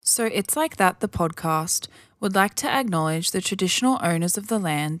So It's Like That, the podcast, would like to acknowledge the traditional owners of the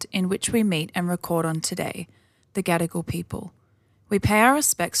land in which we meet and record on today, the Gadigal people. We pay our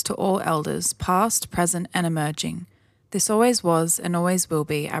respects to all elders, past, present and emerging. This always was and always will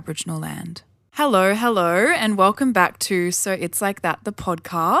be Aboriginal land. Hello, and welcome back to So It's Like That, the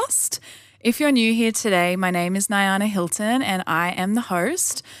podcast. If you're new here today, my name is Nyana Hilton and I am the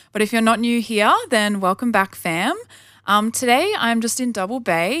host. But if you're not new here, then welcome back, fam. Today I'm just in Double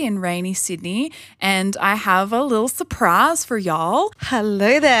Bay in rainy Sydney and I have a little surprise for y'all.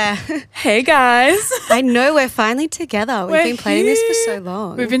 Hello there. Hey guys. I know we're finally together. We've been planning this for so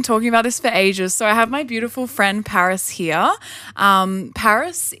long. We've been talking about this for ages. So I have my beautiful friend Paris here.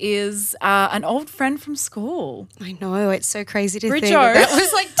 Paris is an old friend from school. I know. It's so crazy to think Bridjo. that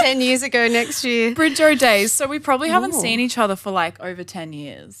was like 10 years ago next year. Bridjo days. So we probably haven't seen each other for like over 10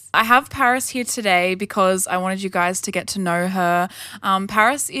 years. I have Paris here today because I wanted you guys to get to know her.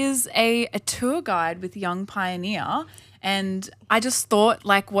 Paris is a tour guide with Young Pioneer, and I just thought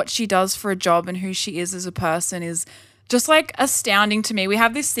like what she does for a job and who she is as a person is just like astounding to me. We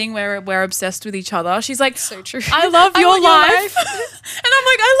have this thing where we're obsessed with each other. She's like, so true. I love your life. And I'm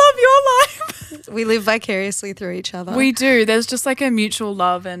like, I love your life. We live vicariously through each other. We do. There's just like a mutual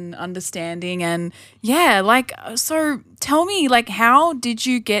love and understanding. And yeah, like, so tell me, like, how did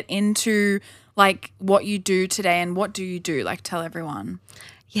you get into like what you do today and what do you do? Like, tell everyone.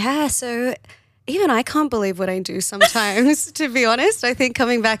 Yeah, so even I can't believe what I do sometimes, to be honest. I think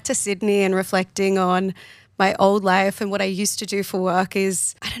coming back to Sydney and reflecting on my old life and what I used to do for work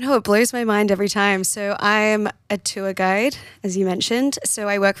is, I don't know, it blows my mind every time. So I'm a tour guide, as you mentioned. So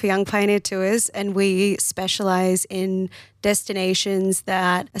I work for Young Pioneer Tours and we specialize in destinations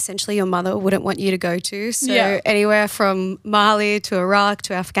that essentially your mother wouldn't want you to go to. So anywhere from Mali to Iraq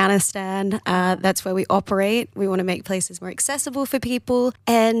to Afghanistan, that's where we operate. We want to make places more accessible for people.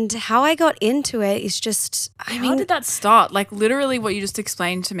 And how I got into it is just, How did that start? Like literally what you just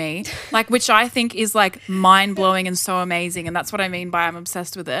explained to me, like which I think is like mind-blowing and so amazing. And that's what I mean by I'm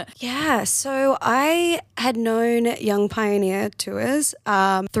obsessed with it. Yeah, so I had known Young Pioneer Tours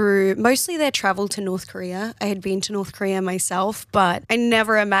through mostly their travel to North Korea. I had been to North Korea myself, but I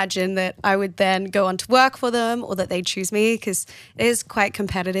never imagined that I would then go on to work for them or that they'd choose me because it is quite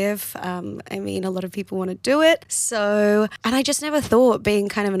competitive. I mean, a lot of people want to do it. So, and I just never thought, being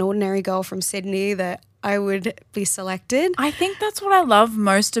kind of an ordinary girl from Sydney, that I would be selected. I think that's what I love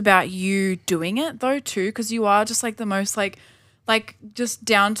most about you doing it though too, because you are just like the most like just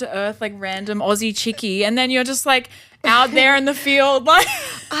down to earth, like random Aussie chickie, and then you're just like out there in the field. Like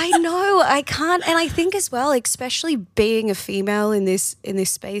I know, I can't, and I think as well, especially being a female in this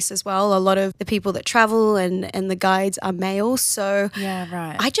space as well, a lot of the people that travel and the guides are male. So yeah,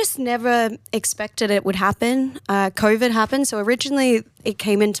 right. I just never expected it would happen. COVID happened. So originally it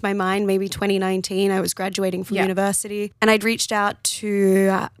came into my mind maybe 2019. I was graduating from university and I'd reached out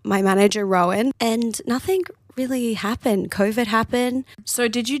to my manager, Rowan, and nothing really happened. COVID happened. So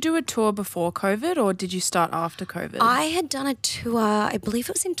did you do a tour before COVID or did you start after COVID? I had done a tour, I believe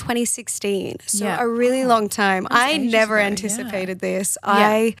it was in 2016. So a really long time. I never anticipated this.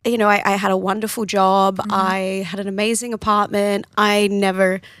 I had a wonderful job. I had an amazing apartment. I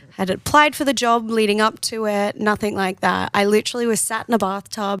never had applied for the job leading up to it, nothing like that. I literally was sat in a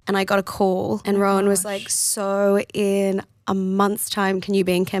bathtub and I got a call and Rowan was like, so in a month's time, can you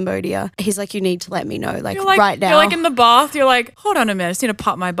be in Cambodia? He's like, you need to let me know, like right now. You're like in the bath. You're like, hold on a minute. I just need to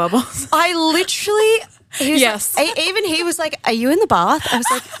pop my bubbles. I literally... Yes. Even he was like, are you in the bath? I was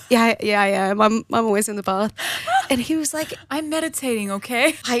like, yeah, I am. I'm always in the bath. And he was like, I'm meditating,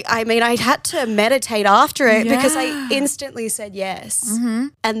 okay? I mean, I had to meditate after it because I instantly said yes. Mm-hmm.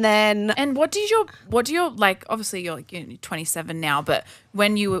 And then... And what do your like, obviously you're like 27 now, but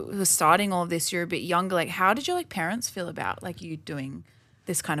when you were starting all of this, you're a bit younger. Like how did your like parents feel about like you doing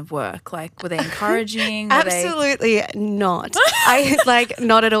this kind of work? Like were they encouraging? Absolutely not.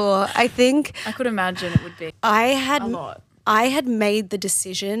 Not at all. I think I could imagine it would be a lot. I had made the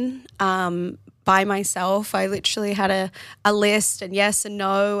decision by myself. I literally had a list and yes and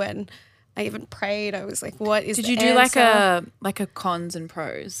no, and I even prayed. I was like, what is the answer? Did you do like a cons and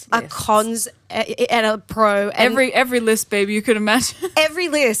pros list? A cons and a pro. And every list, baby, you could imagine. Every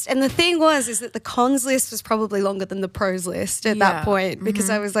list. And the thing is that the cons list was probably longer than the pros list at that point because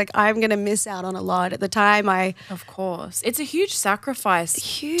I was like, I'm going to miss out on a lot. At the time, Of course. It's a huge sacrifice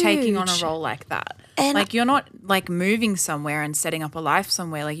taking on a role like that. And like you're not like moving somewhere and setting up a life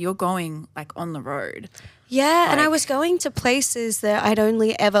somewhere. Like you're going like on the road. Yeah, and I was going to places that I'd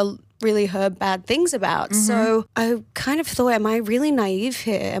only ever really heard bad things about. So I kind of thought, am I really naive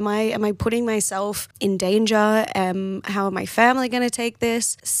here? Am I putting myself in danger? How are my family going to take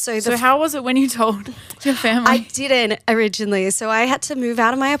this? So how was it when you told your family? I didn't originally. So I had to move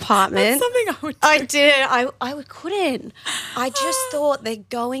out of my apartment. That's something I would do. I did. I couldn't. I just thought they're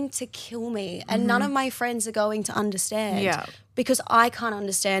going to kill me and none of my friends are going to understand. Yeah. Because I can't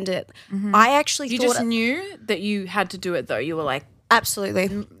understand it. I actually You thought... just knew that you had to do it though. You were like, Absolutely.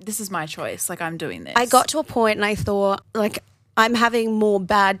 this is my choice. Like, I'm doing this. I got to a point and I thought, like, I'm having more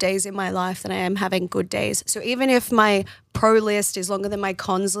bad days in my life than I am having good days. So even if my pro list is longer than my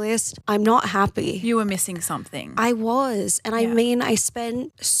cons list, I'm not happy. You were missing something. I was. And I mean, I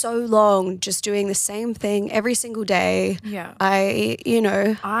spent so long just doing the same thing every single day. Yeah. I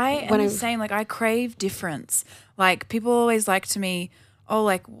am the same. Like, I crave difference. Like, people always like to me, oh,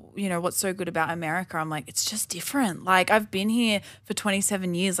 like, what's so good about America? I'm like, it's just different. Like, I've been here for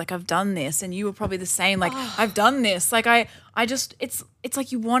 27 years. Like, I've done this, and you were probably the same. Like, I've done this. Like, I just, it's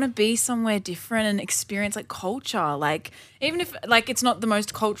like you want to be somewhere different and experience like culture. Like, even if like it's not the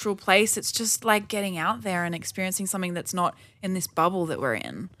most cultural place, it's just like getting out there and experiencing something that's not in this bubble that we're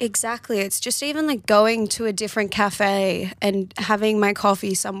in. Exactly. It's just even like going to a different cafe and having my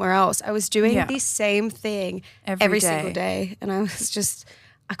coffee somewhere else. I was doing the same thing every single day. And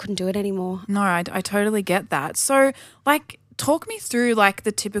I couldn't do it anymore. No, I totally get that. So like, talk me through like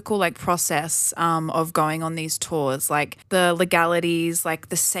the typical like process of going on these tours, like the legalities, like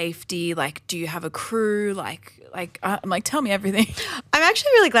the safety, like do you have a crew, I'm like, tell me everything. I'm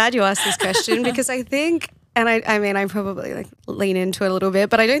actually really glad you asked this question because I think, and I mean, I probably like lean into it a little bit,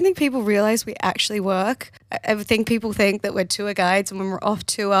 but I don't think people realize we actually work. I think people think that we're tour guides and when we're off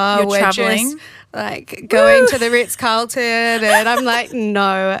tour, we're traveling. just like going to the Ritz-Carlton and I'm like,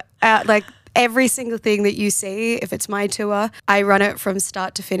 no, like every single thing that you see, if it's my tour, I run it from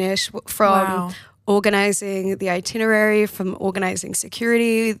start to finish, from organizing the itinerary, from organizing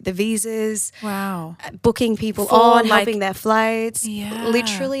security, the visas, booking people helping their flights,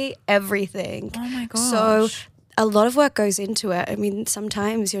 literally everything. Oh my gosh. So a lot of work goes into it. I mean,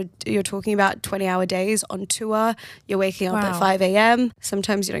 sometimes you're talking about 20-hour days on tour. You're waking up at 5 a.m.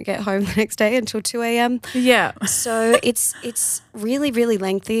 Sometimes you don't get home the next day until 2 a.m. Yeah. So it's really, really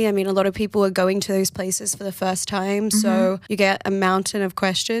lengthy. I mean, a lot of people are going to those places for the first time. So you get a mountain of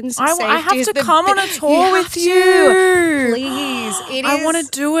questions. I have to come on a tour with you. Please. I want to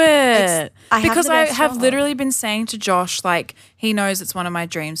do it. Because I have literally been saying to Josh, like, he knows it's one of my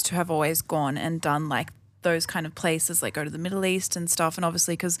dreams to have always gone and done like those kind of places, like go to the Middle East and stuff. And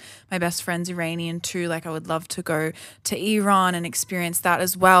obviously because my best friend's Iranian too, like I would love to go to Iran and experience that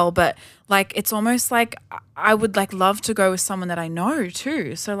as well. But like it's almost like I would like love to go with someone that I know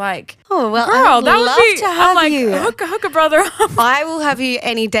too. So like, oh well, girl, that love would be. To have I'm like, you. hook a brother up. I will have you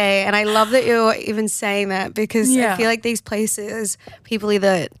any day, and I love that you're even saying that because I feel like these places, people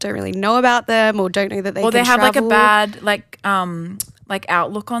either don't really know about them or don't know that they. Or they have travel. like a bad like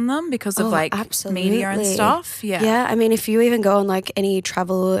outlook on them because of like media and stuff. Yeah. I mean, if you even go on like any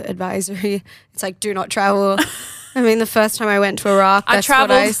travel advisory, it's like do not travel. I mean, the first time I went to Iraq, that's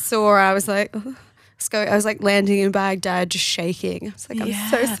what I saw. I was like, I was like landing in Baghdad just shaking. I was like, I'm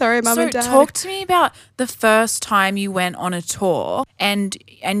so sorry, Mum and Dad. So talk to me about the first time you went on a tour and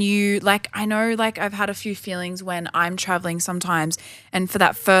you like, I know like I've had a few feelings when I'm traveling sometimes and for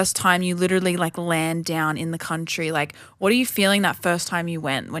that first time you literally like land down in the country. Like what are you feeling that first time you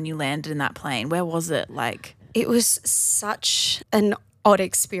went when you landed in that plane? Where was it like? It was such an odd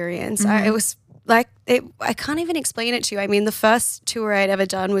experience. It was like I can't even explain it to you. I mean, the first tour I'd ever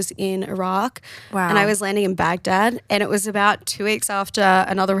done was in Iraq. Wow. And I was landing in Baghdad and it was about 2 weeks after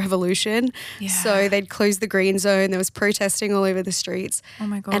another revolution. Yeah. So they'd closed the green zone. There was protesting all over the streets. Oh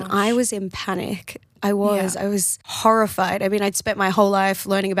my gosh. And I was in panic. I was horrified. I mean, I'd spent my whole life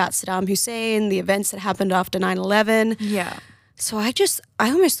learning about Saddam Hussein, the events that happened after 9/11. Yeah. So I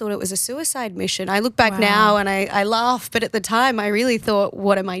almost thought it was a suicide mission. I look back now and I laugh, but at the time I really thought,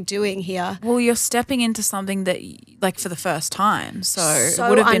 what am I doing here? Well, you're stepping into something that like for the first time. So it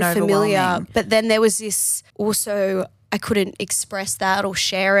would have been unfamiliar. Overwhelming. But then there was this also, I couldn't express that or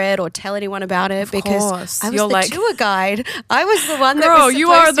share it or tell anyone about it because I was the tour guide. I was the one that was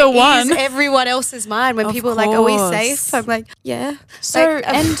supposed to ease everyone else's mind when people are like, are we safe? I'm like, yeah. So,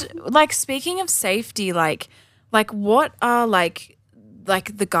 and like speaking of safety, like what are like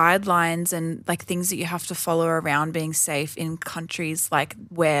the guidelines and like things that you have to follow around being safe in countries like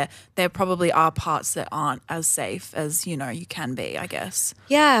where there probably are parts that aren't as safe as, you can be, I guess.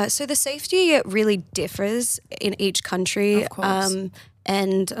 Yeah. So the safety really differs in each country. Of course.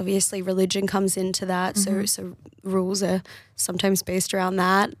 And obviously religion comes into that. So rules are sometimes based around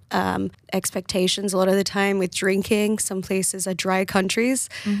that. Expectations a lot of the time with drinking. Some places are dry countries.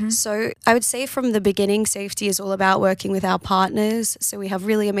 So I would say from the beginning, safety is all about working with our partners. So we have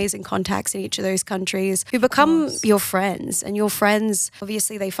really amazing contacts in each of those countries who become your friends. And your friends,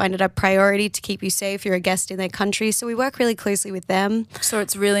 obviously they find it a priority to keep you safe. You're a guest in their country. So we work really closely with them. So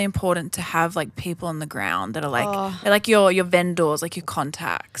it's really important to have like people on the ground that are like, they're like your vendors, like your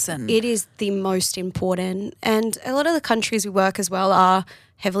contacts. And it is the most important. And a lot of the countries we work as well are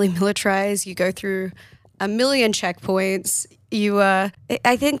heavily militarized. You go through a million checkpoints.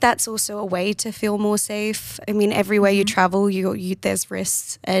 I think that's also a way to feel more safe. I mean, everywhere you travel, there's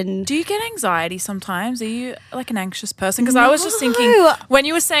risks. And do you get anxiety sometimes? Are you like an anxious person? Because I was just thinking when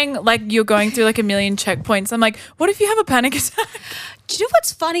you were saying like you're going through like a million checkpoints, I'm like, what if you have a panic attack? Do you know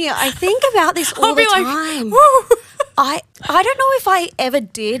what's funny? I think about this all the time. Like, woo. I don't know if I ever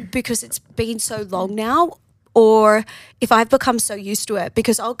did because it's been so long now, or if I've become so used to it,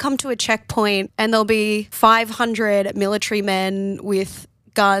 because I'll come to a checkpoint and there'll be 500 military men with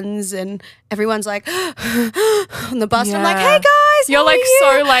guns and everyone's like on the bus. Yeah. I'm like, hey guys, you're like you?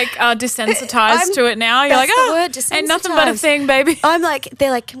 So like desensitized to it now. You're like, ain't nothing but a thing, baby. I'm like,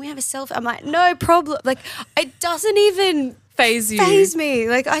 they're like, can we have a selfie? I'm like, no problem. Like, it doesn't even phase me.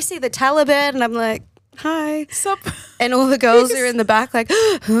 Like, I see the Taliban and I'm like, hi. Sup? And all the girls are in the back like,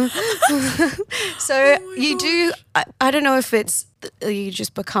 so you do, I don't know if it's, you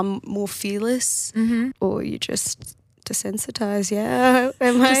just become more fearless or you just desensitized. Yeah.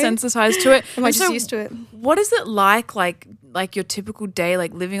 Desensitized to it. Am I just used to it? What is it like your typical day,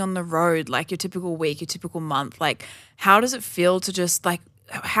 like living on the road, like your typical week, your typical month? Like, how does it feel to just like,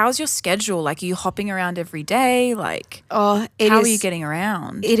 how's your schedule? Like, are you hopping around every day? Like, how are you getting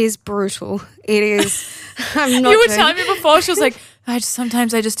around? It is brutal. It is. I'm not you were telling me before, she was like,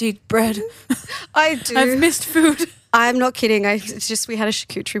 sometimes I just eat bread. I do. I've missed food. I'm not kidding. It's just we had a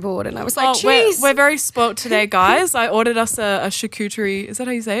charcuterie board and I was like, jeez. We're very spoilt today, guys. I ordered us a charcuterie. Is that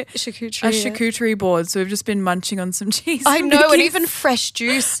how you say it? Charcuterie board. So we've just been munching on some cheese. I know, and even fresh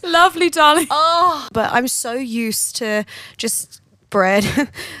juice. Lovely, darling. Oh, but I'm so used to just bread.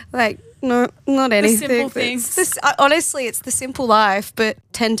 Like, no, not anything. The simple things. Honestly, it's the simple life, but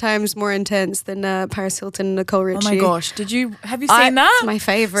 10 times more intense than Paris Hilton and Nicole Richie. Oh my gosh. Have you seen that? It's my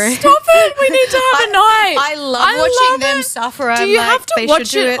favourite. Stop it. We need to have a night. I love watching them suffer. Do you have to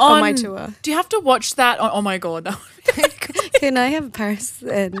watch it on my tour? Do you have to watch that on, oh my God. That would be Can I have Paris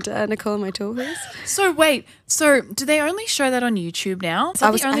and Nicole on my tour, please? So wait, do they only show that on YouTube now? Is that I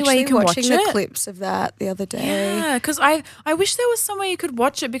was the only actually way you can watching watch the clips of that the other day. Yeah, because I wish there was somewhere you could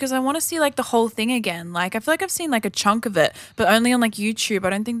watch it because I want to see like the whole thing again. Like I feel like I've seen like a chunk of it, but only on like YouTube. I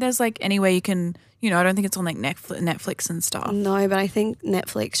don't think there's like any way you can, I don't think it's on like Netflix and stuff. No, but I think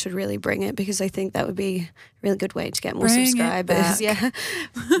Netflix should really bring it because I think that would be a really good way to get more subscribers. Yeah,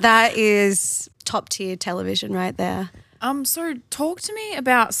 that is top tier television right there. So talk to me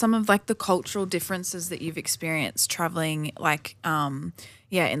about some of like the cultural differences that you've experienced traveling like, in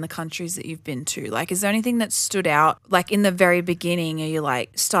the countries that you've been to. Like, is there anything that stood out? Like in the very beginning, are you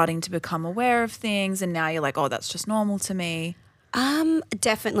like starting to become aware of things and now you're like, oh, that's just normal to me?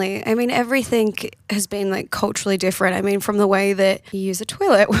 Definitely. I mean, everything has been like culturally different. I mean, from the way that you use a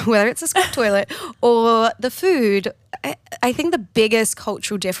toilet, whether it's a scrub toilet or the food. I think the biggest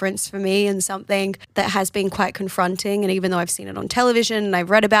cultural difference for me and something that has been quite confronting, and even though I've seen it on television and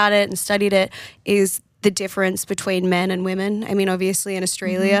I've read about it and studied it, is the difference between men and women. I mean, obviously in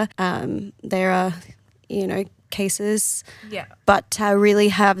Australia, there are, cases. Yeah. But to really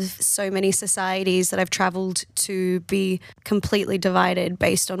have so many societies that I've travelled to be completely divided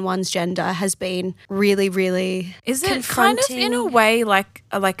based on one's gender has been really, really Is it kind of in a way like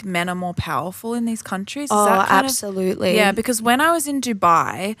men are more powerful in these countries? Is that absolutely. Yeah, because when I was in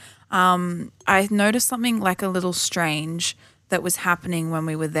Dubai, I noticed something like a little strange that was happening when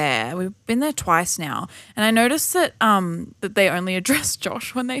we were there. We've been there twice now. And I noticed that that they only address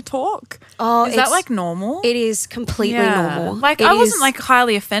Josh when they talk. Oh, is that like normal? It is completely normal. Like I wasn't like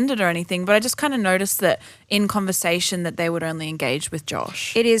highly offended or anything, but I just kind of noticed that in conversation that they would only engage with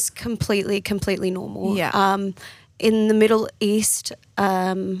Josh. It is completely normal. Yeah. In the Middle East,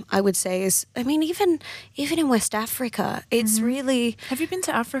 I would say even in West Africa, it's really. Have you been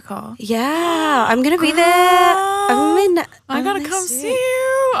to Africa? Yeah, I'm gonna be there. I gotta come see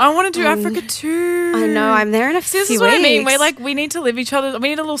you. I want to do Africa too. I know. I'm there in a few weeks. This is what I mean. We need to live each other. We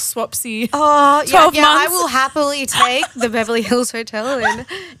need a little swapsy. Oh, 12 months. I will happily take the Beverly Hills Hotel in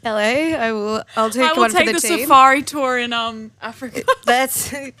LA. I'll take one for the team. I will take the safari tour in Africa.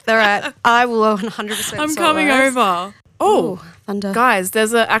 That's all right. I will 100%. I'm coming over. Oh, thunder. Guys,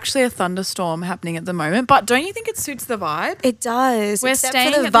 there's actually a thunderstorm happening at the moment, but don't you think it suits the vibe? It does. We're except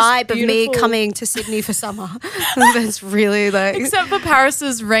staying for the at this vibe of me beautiful- coming to Sydney for summer. That's really like... Except for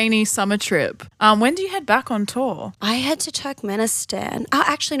Paris's rainy summer trip. When do you head back on tour? I head to Turkmenistan. Oh,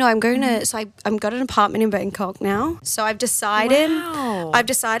 actually, no, I'm going to... So I've got an apartment in Bangkok now. So I've decided... Wow. I've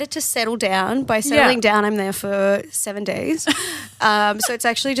decided to settle down. By settling down, I'm there for 7 days. So it's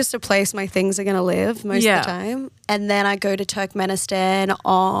actually just a place my things are going to live most of the time. And then I go to Turkmenistan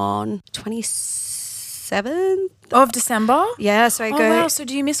on 27th of December? Yeah, so I go... wow, so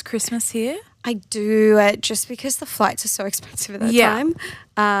do you miss Christmas here? I do, just because the flights are so expensive at that time.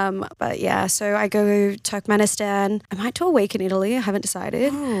 But yeah, so I go Turkmenistan. I might do a week in Italy. I haven't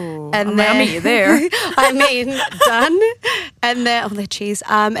decided. Ooh, and I'll meet you there. I mean, done. And then, the cheese.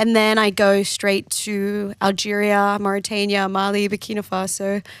 And then I go straight to Algeria, Mauritania, Mali, Burkina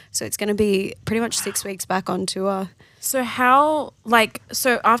Faso. So it's going to be pretty much 6 weeks back on tour. So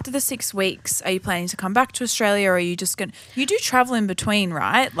so after the 6 weeks, are you planning to come back to Australia, or are you just you do travel in between,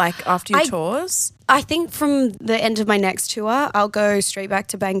 right? Like after your tours? I think from the end of my next tour, I'll go straight back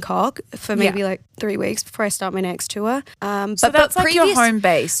to Bangkok for maybe like 3 weeks before I start my next tour. So that's like your home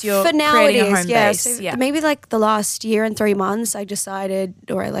base. You're for now creating it is, a home base. So maybe like the last year and 3 months, I decided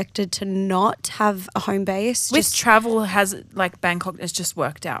or elected to not have a home base. With travel, Bangkok has just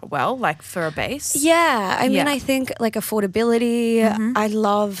worked out well, like for a base? Yeah. I mean, I think like affordability. I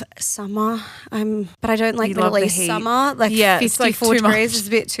love summer. But I don't like Middle East summer. Like 54 degrees is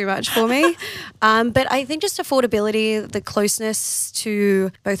a bit too much for me. But I think just affordability, the closeness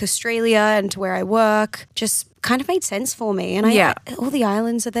to both Australia and to where I work, just kind of made sense for me. And all the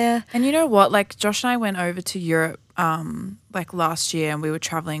islands are there. And you know what? Like Josh and I went over to Europe last year, and we were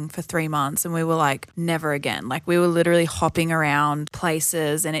traveling for 3 months, and we were like, never again. Like we were literally hopping around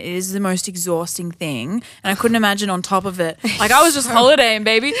places, and it is the most exhausting thing. And I couldn't imagine on top of it, like I was just holidaying,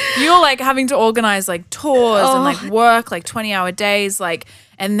 baby. You're like having to organize like tours and like work like 20-hour days, like,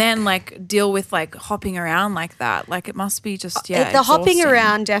 and then like deal with like hopping around like that. Like it must be just, the exhausting. hopping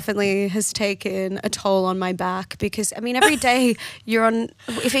around definitely has taken a toll on my back, because I mean every day you're on,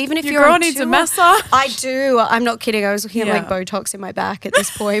 even if you're girl on needs tour, a massage. I do. I'm not kidding. I was looking at like Botox in my back at this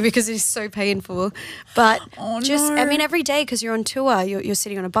point because it's so painful. But I mean every day, because you're on tour, you're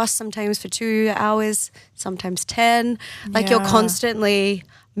sitting on a bus sometimes for 2 hours, sometimes 10. Like you're constantly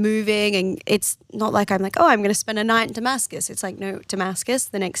moving, and it's not like I'm like, I'm going to spend a night in Damascus. It's like, no, Damascus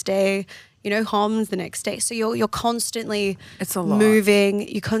the next day, Homs the next day. So you're constantly moving.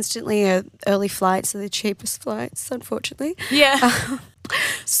 You constantly early flights are the cheapest flights, unfortunately. Yeah.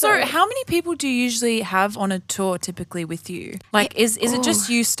 So how many people do you usually have on a tour typically with you? Like is it just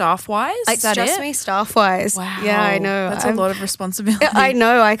you staff-wise? It's just me staff-wise. Wow. Yeah, I know. That's a lot of responsibility. I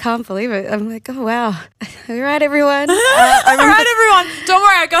know. I can't believe it. I'm like, oh, wow. All right, everyone. All right, everyone. Don't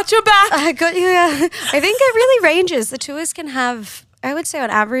worry. I got your back. I got you. Yeah. I think it really ranges. The tours can have, I would say on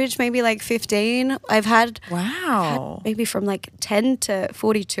average, maybe like 15. I've had maybe from like 10 to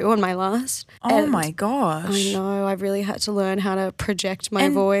 42 on my last. Oh my gosh. I know. I've really had to learn how to project my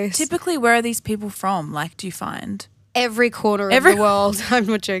voice. Typically, where are these people from? Like, do you find? Every corner of the world. I'm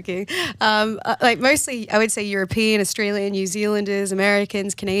not joking. Like mostly, I would say European, Australian, New Zealanders,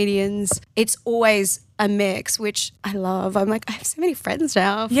 Americans, Canadians. It's always a mix, which I love. I'm like, I have so many friends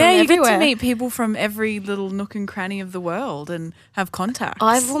now. Yeah, you everywhere. get to meet people from every little nook and cranny of the world and have contacts.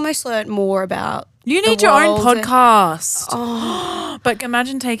 I've almost learnt more about You need your own podcast. But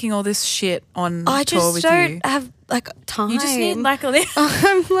imagine taking all this shit on tour with you. I just don't have like time. You just need like a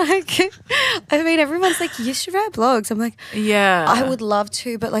I'm like, I mean, everyone's like, you should write blogs. I'm like, yeah, I would love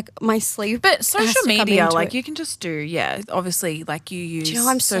to, but like my sleep. But social media, like you can just do, obviously, like you use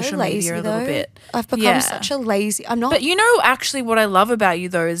I'm social so lazy, media a little bit. I've become such a lazy. I'm not. But actually, what I love about you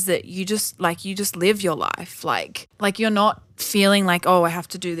though is that you just live your life. Like you're not feeling like, I have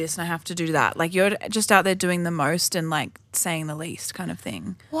to do this and I have to do that. Like you're just out there doing the most and like saying the least kind of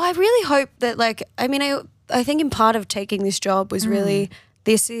thing. Well, I really hope that I think in part of taking this job was really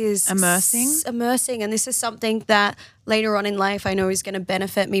this is immersing, and this is something that later on in life I know is going to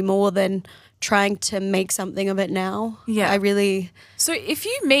benefit me more than trying to make something of it now. Yeah. So if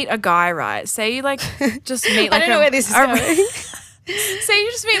you meet a guy, right, say you just meet I don't know where this is going. Say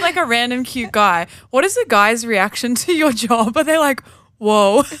you just meet like a random cute guy. What is a guy's reaction to your job? Are they like,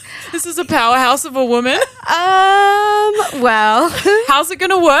 whoa, this is a powerhouse of a woman? Well. How's it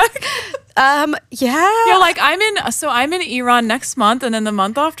going to work? Yeah. You're like, I'm in Iran next month, and then the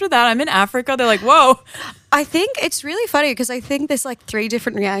month after that I'm in Africa. They're like, whoa. I think it's really funny because I think there's like 3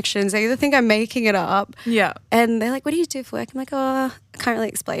 different reactions. They either think I'm making it up. Yeah. And they're like, what do you do for work? I'm like, oh, I can't really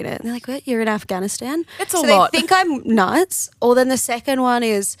explain it. And they're like, what? You're in Afghanistan? It's a so lot. They think I'm nuts. Or then the second one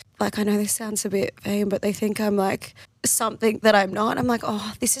is like, I know this sounds a bit vain, but they think I'm like something that I'm not. I'm like,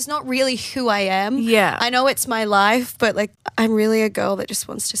 oh, this is not really who I am. Yeah. I know it's my life, but like I'm really a girl that just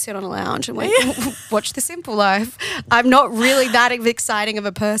wants to sit on a lounge and like watch The Simple Life. I'm not really that exciting of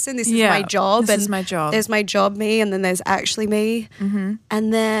a person. This is my job. This is my job. There's my job me, and then there's actually me. Mm-hmm.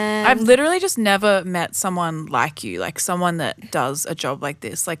 And then I've literally just never met someone like you, like someone that does a job like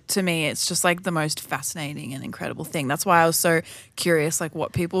this. Like to me, it's just like the most fascinating and incredible thing. That's why I was so curious, like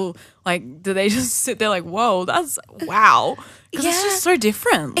what people like, do they just sit there like, whoa, that's wow. Because it's just so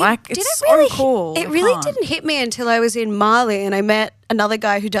different. It's so cool. It really didn't hit me until I was in Mali and I met another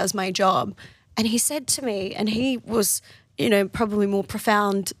guy who does my job. And he said to me, and he was, probably more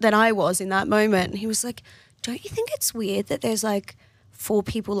profound than I was in that moment. And he was like, don't you think it's weird that there's like 4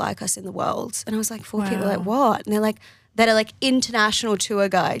 people like us in the world? And I was like, 4 people, like what? And they're like, that are like international tour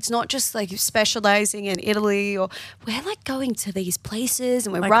guides, not just like specializing in Italy, or we're like going to these places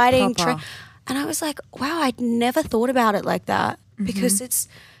and we're like riding. And I was like, wow, I'd never thought about it like that, because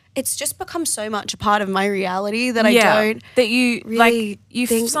it's just become so much a part of my reality that I don't that you really like you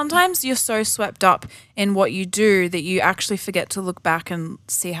sometimes you're so swept up in what you do that you actually forget to look back and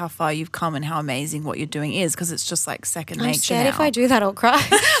see how far you've come and how amazing what you're doing is, because it's just like second nature. I'm scared now. if I do that I'll cry.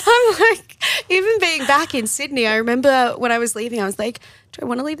 I'm like, even being back in Sydney, I remember when I was leaving, I was like, do I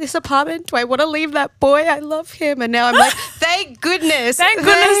want to leave this apartment? Do I want to leave that boy? I love him. And now I'm like, thank goodness.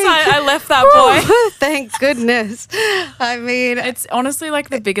 I left that boy. Thank goodness. I mean, it's honestly like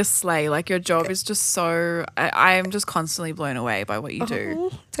the biggest slay. Like your job is just so, I am just constantly blown away by what you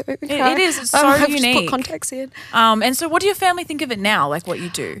do. It is. It's so unique. Just put context in. And so what do your family think of it now? Like what you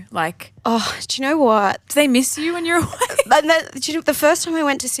do? Like, oh, do you know what? Do they miss you when you're away? And the first time I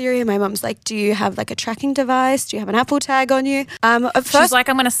went to Syria, my mum's like, do you have like a tracking device? Do you have an Apple tag on you? She's like,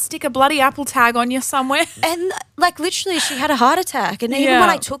 I'm going to stick a bloody Apple tag on you somewhere. And like literally she had a heart attack. And even when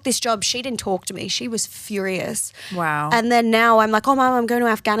I took this job, she didn't talk to me. She was furious. Wow. And then now I'm like, oh, Mum, I'm going to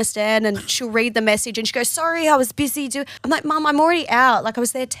Afghanistan. And she'll read the message and she goes, sorry, I was busy. I'm like, Mum, I'm already out. Like I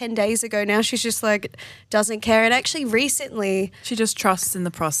was there 10 days ago. Now she's just like, doesn't care. And actually recently. She just trusts in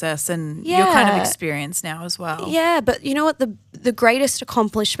the process, and you're kind of experienced now as well. Yeah. But you know what? The greatest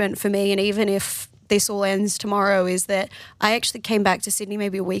accomplishment for me, and even if this all ends tomorrow, is that I actually came back to Sydney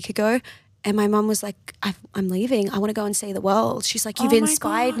maybe a week ago, and my mum was like, I'm leaving. I want to go and see the world. She's like, you've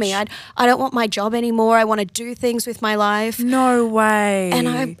inspired me. I don't want my job anymore. I want to do things with my life. No way.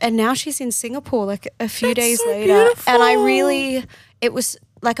 And now she's in Singapore like a few days so later. Beautiful. And it was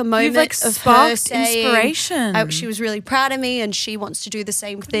like a moment of her saying, inspiration. She was really proud of me and she wants to do the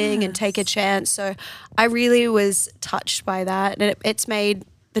same thing and take a chance. So I really was touched by that. And it's made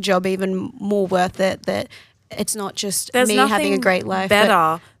the job even more worth it, that it's not just me having a great life.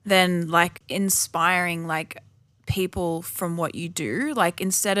 Better than like inspiring like people from what you do. Like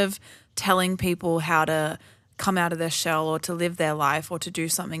instead of telling people how to come out of their shell or to live their life or to do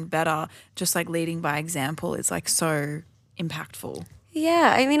something better, just like leading by example is like so impactful.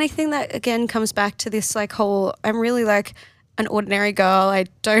 Yeah, I mean, I think that again comes back to this like whole, I'm really like an ordinary girl. I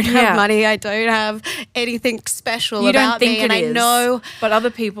don't have money. I don't have anything special about me. And I know, but other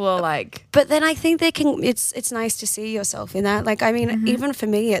people are like. But then I think it's nice to see yourself in that. Like, I mean, even for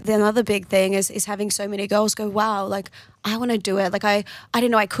me, the another big thing is having so many girls go, wow, like I want to do it. Like I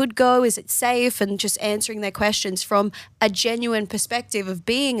didn't know I could go. Is it safe? And just answering their questions from a genuine perspective of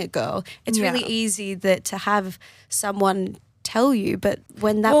being a girl. It's really easy to have someone tell you, but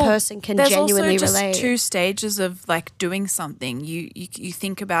when that person can genuinely relate. There's also just 2 stages of like doing something. You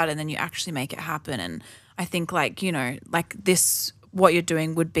think about it and then you actually make it happen. And I think like, like this, what you're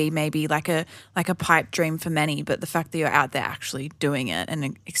doing would be maybe like a pipe dream for many, but the fact that you're out there actually doing it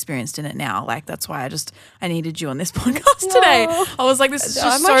and experienced in it now, like that's why I needed you on this podcast today. I was like, this is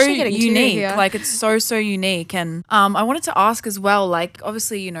just so unique. Like it's so unique. And I wanted to ask as well, like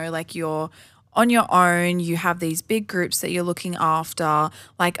obviously, like you're on your own, you have these big groups that you're looking after.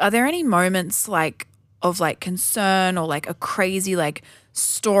 Like, are there any moments like of like concern or like a crazy like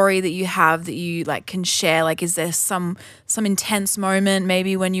story that you have that you like can share? Like, is there some intense moment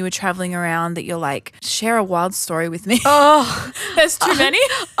maybe when you were traveling around that you're like, share a wild story with me? Oh, there's too many.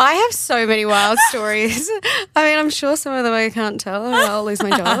 I have so many wild stories. I mean, I'm sure some of them I can't tell or I'll lose my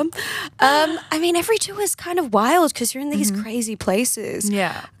job. I mean, every tour is kind of wild because you're in these crazy places.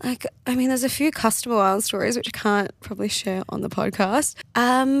 Yeah. Like, I mean, there's a few customer wild stories which I can't probably share on the podcast.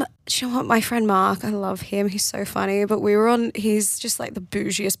 Do you know what? My friend Mark, I love him. He's so funny. But he's just like the the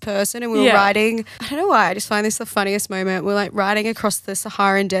bougiest person, and we were riding, I don't know why, I just find this the funniest moment. We're like riding across the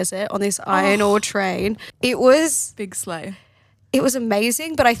Saharan desert on this iron ore train. It was big sleigh. It was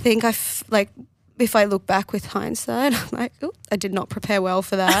amazing, but I think if I look back with hindsight, I'm like, oh, I did not prepare well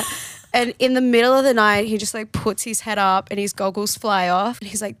for that. And in the middle of the night, he just like puts his head up and his goggles fly off. And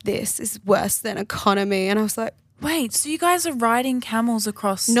he's like, this is worse than economy. And I was like, wait, so you guys are riding camels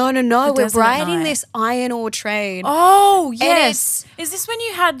across? No. We're riding this iron ore train. Oh, yes. Is this when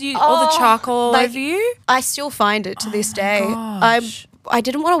you had all the charcoal over you? I still find it to this day. Gosh. I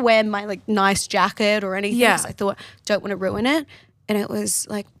didn't want to wear my like nice jacket or anything because I thought, don't want to ruin it. And it was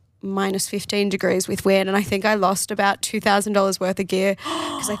like minus 15 degrees with wind, and I think I lost about $2,000 worth of gear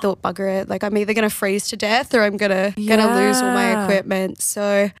because I thought, bugger it, like I'm either going to freeze to death or I'm gonna lose all my equipment.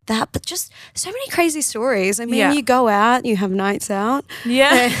 So that, but just so many crazy stories. I mean, you go out, you have nights out.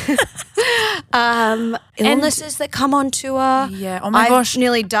 Yeah. Illnesses that come on tour. Yeah. Oh my gosh. I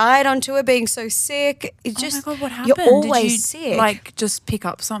nearly died on tour being so sick. It just, oh my God, what happened? You're always Did you, sick. like, just pick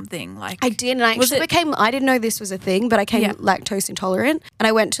up something? Like I did, and I didn't know this was a thing, but I became lactose intolerant, and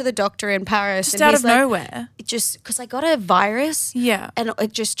I went to the doctor in Paris. Just out of nowhere? Just because I got a virus. Yeah. And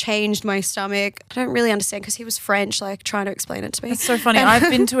it just changed my stomach. I don't really understand because he was French, like trying to explain it to me. That's so funny. I've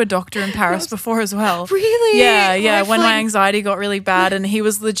been to a doctor in Paris before as well. Really? Yeah. When my anxiety got really bad, and he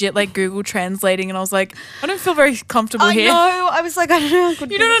was legit like Google translating, and I was like, I don't feel very comfortable here. I know. I was like, I don't know.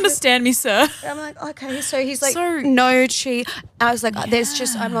 You don't understand me, sir. I'm like, okay. So he's like, no, I was like,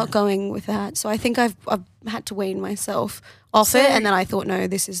 I'm not going with that. So I think I've had to wean myself off it, and then I thought, no,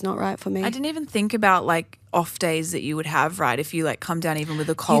 this is not right for me. I didn't even think about like off days that you would have, right? If you like come down even with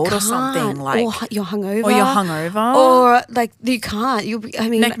a cold or something, like or you're hungover, or like you can't.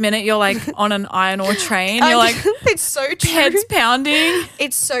 Next minute you're like on an iron ore train. You're like, it's so true. Head's pounding.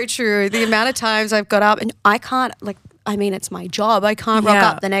 It's so true. The amount of times I've got up and I can't it's my job. I can't rock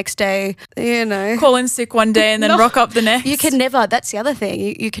up the next day, Call in sick one day and then rock up the next. You can never, that's the other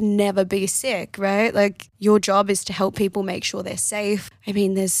thing. You can never be sick, right? Like your job is to help people make sure they're safe. I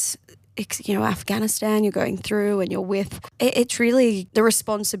mean, there's, Afghanistan you're going through and you're with. It's really, the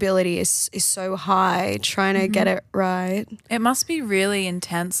responsibility is so high trying to get it right. It must be really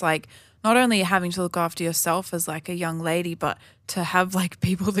intense, like not only having to look after yourself as like a young lady, but to have like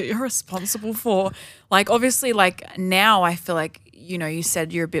people that you're responsible for. Like obviously like now I feel like, you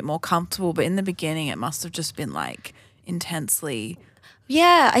said you're a bit more comfortable, but in the beginning it must have just been like intensely.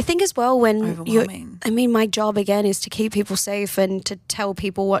 Yeah, I think as well when my job again is to keep people safe and to tell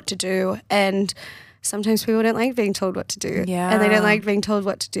people what to do, and sometimes people don't like being told what to do. Yeah. And they don't like being told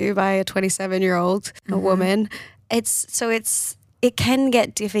what to do by a 27-year-old a woman. It can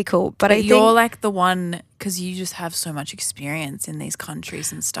get difficult, but I think you're like the one, because you just have so much experience in these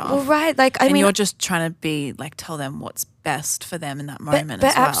countries and stuff. Well, right, you're just trying to be like tell them what's best for them in that moment but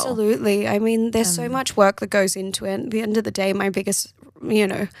as well. Absolutely. I mean, there's so much work that goes into it. At the end of the day, my biggest,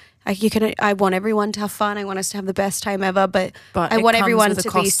 I want everyone to have fun. I want us to have the best time ever, but I want everyone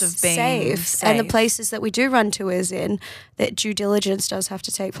to be safe. And the places that we do run tours in, that due diligence does have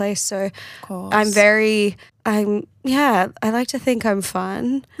to take place. So I like to think I'm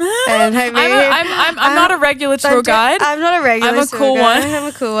fun. And I'm not a regular tour guide. I'm not a regular I'm a cool one. I'm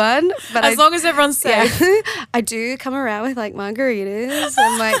a cool one. But as long as everyone's safe. Yeah, I do come around with like margaritas.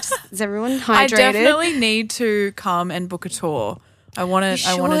 I'm like, is everyone hydrated? I definitely need to come and book a tour. I want to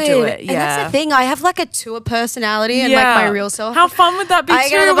do it. Yeah. And that's the thing. I have like a tour personality and like my real self. How fun would that be too?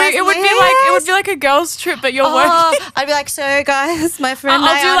 It would be like a girls trip, but you're working. I'd be like, so guys, my friend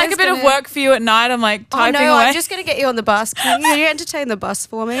I'll do like a bit of work for you at night. I'm like typing away. I'm just going to get you on the bus. Can you entertain the bus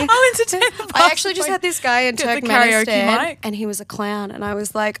for me? I'll entertain the bus. I actually just had this guy in Turkmenistan and he was a clown, and I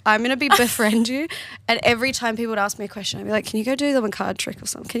was like, I'm going to befriend you. And every time people would ask me a question, I'd be like, can you go do them a card trick or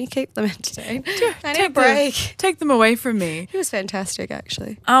something? Can you keep them entertained? I need a break. Take them away from me. He was fantastic.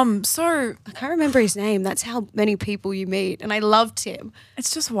 Actually. So I can't remember his name. That's how many people you meet, and I loved him.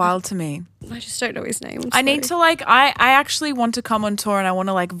 It's just wild to me. I just don't know his name. I need to I actually want to come on tour, and I want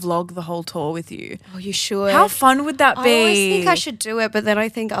to like vlog the whole tour with you. Oh, you should. How fun would that be? I always think I should do it, but then I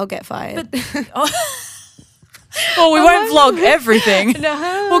think I'll get fired. Well, we won't vlog everything.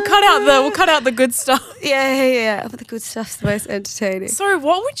 No. We'll cut out the good stuff. Yeah. But the good stuff's the most entertaining. So,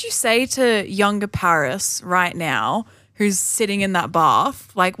 what would you say to younger Paris right now, who's sitting in that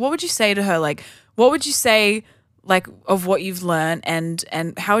bath? Like, what would you say to her? Like, what would you say, like, of what you've learned, and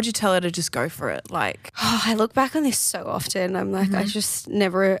how would you tell her to just go for it? Like, I look back on this so often. I'm like, I just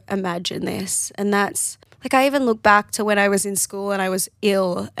never imagined this. And that's, like, I even look back to when I was in school and I was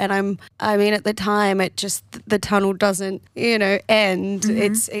ill, and at the time, it just, the tunnel doesn't, end.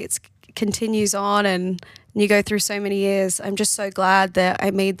 It's continues on and you go through so many years. I'm just so glad that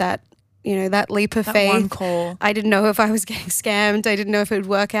I made that, that leap of faith. One call. I didn't know if I was getting scammed. I didn't know if it would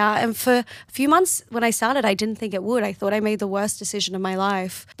work out. And for a few months when I started, I didn't think it would. I thought I made the worst decision of my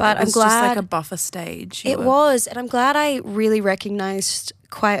life. But I'm glad. It was just like a buffer stage. It was. And I'm glad I really recognized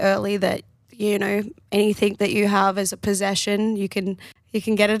quite early that, anything that you have as a possession, you can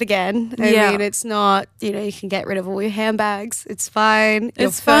get it again. I mean, it's not, you can get rid of all your handbags. It's fine.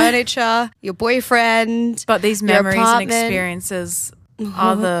 Your furniture, your boyfriend. But these memories and experiences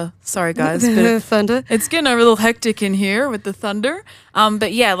are sorry guys, but thunder. It's getting a little hectic in here with the thunder.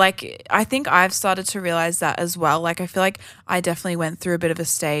 But yeah, like I think I've started to realize that as well. Like I feel like I definitely went through a bit of a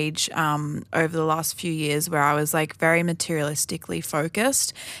stage over the last few years where I was like very materialistically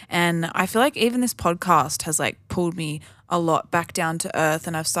focused. And I feel like even this podcast has like pulled me a lot back down to earth,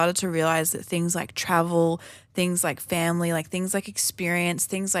 and I've started to realize that things like travel, things like family, like things like experience,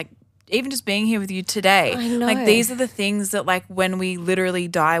 things like even just being here with you today. I know. Like these are the things that like when we literally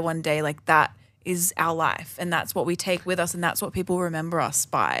die one day, like that is our life and that's what we take with us and that's what people remember us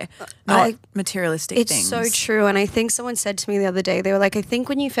by, not materialistic things. It's so true. And I think someone said to me the other day, they were like, I think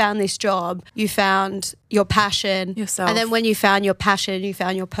when you found this job, you found your passion. Yourself. And then when you found your passion, you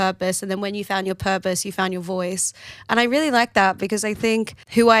found your purpose. And then when you found your purpose, you found your voice. And I really like that because I think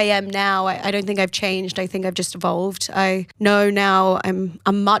who I am now, I don't think I've changed. I think I've just evolved. I know now I'm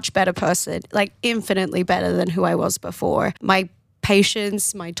a much better person, like infinitely better than who I was before. My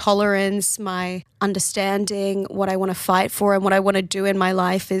patience, my tolerance, my understanding, what I want to fight for and what I want to do in my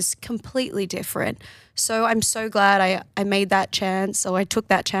life is completely different. So I'm so glad I made that chance. So I took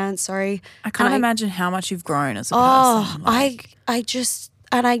that chance, sorry. I can't imagine how much you've grown as a person. I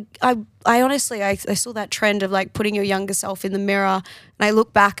honestly, I saw that trend of like putting your younger self in the mirror and I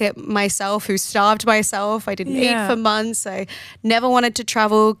look back at myself who starved myself. I didn't eat for months. I never wanted to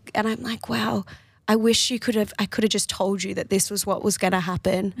travel. And I'm like, wow, I wish I could have just told you that this was what was going to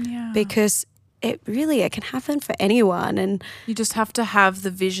happen because it can happen for anyone. And you just have to have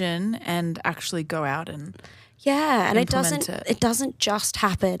the vision and actually go out and and it doesn't just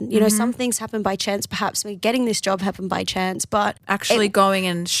happen. You know, some things happen by chance. Perhaps me getting this job happened by chance, but actually going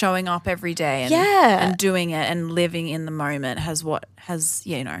and showing up every day and doing it and living in the moment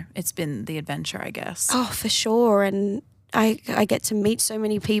it's been the adventure, I guess. Oh, for sure. And I get to meet so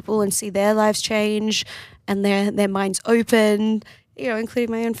many people and see their lives change and their minds open,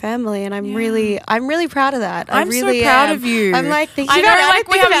 including my own family. And I'm really proud of that. I'm really so proud of you. I'm like, I know, like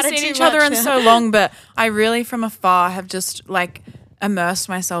we haven't seen each other in so long, but I really from afar have just like immersed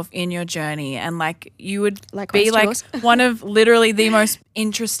myself in your journey and like you would be like one of literally the most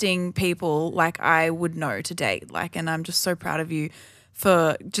interesting people like I would know to date. Like, and I'm just so proud of you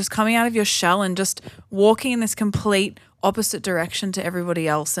for just coming out of your shell and just walking in this complete opposite direction to everybody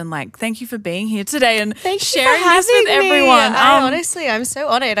else. And like, thank you for being here today and sharing this with everyone. Honestly, I'm so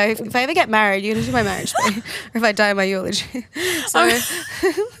honored. If I ever get married, you're going to do my marriage day. Or if I die, my eulogy. So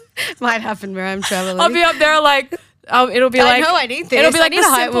might happen where I'm traveling. I'll be up there like, it'll be like, I need this. It'll be like the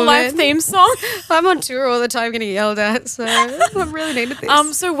Simple Life theme song. I'm on tour all the time getting yelled at, so I really needed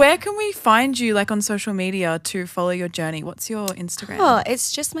this. So where can we find you like on social media to follow your journey? What's your Instagram? Oh,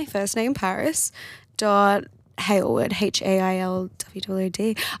 it's just my first name, Paris. Hailwood,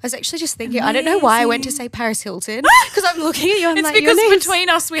 HAILWOOD. I was actually just thinking, I don't know why I went to say Paris Hilton because I'm looking at you. I'm it's like, because between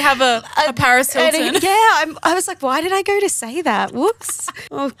us we have a Paris Hilton. I was like, why did I go to say that? Whoops.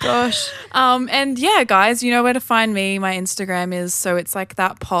 Oh gosh. And yeah, guys, you know where to find me. My Instagram is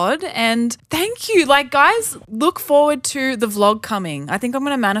soitslikethatpod. And thank you. Like, guys, look forward to the vlog coming. I think I'm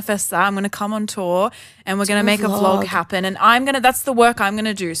going to manifest that. I'm going to come on tour and we're going to make a vlog happen. And that's the work I'm going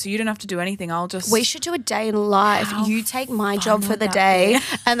to do. So you don't have to do anything. We should do a day in life. You take my job for the day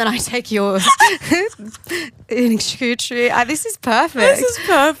and then I take yours. This is perfect. This is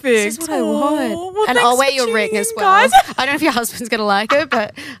perfect. This is what I want. Well, and I'll wear your ring as well. Guys. I don't know if your husband's going to like it,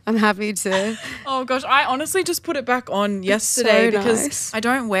 but I'm happy to. Oh gosh, I honestly just put it back on yesterday because nice. I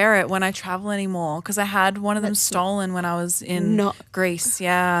don't wear it when I travel anymore because I had one of them stolen when I was in Greece.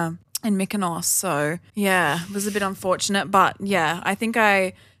 Yeah. In Mykonos. So yeah, it was a bit unfortunate, but yeah, I think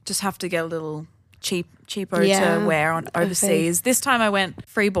I just have to get a little cheapo to wear on overseas. This time I went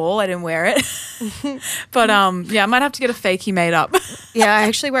free ball. I didn't wear it. But I might have to get a fakey made up. Yeah, I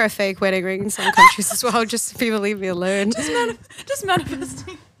actually wear a fake wedding ring in some countries as well, just so people leave me alone. Just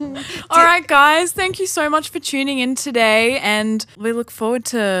manifesting. All right, guys, thank you so much for tuning in today and we look forward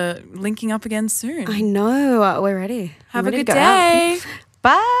to linking up again soon. I know. We're ready. Have a good day.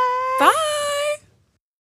 Bye. Bye.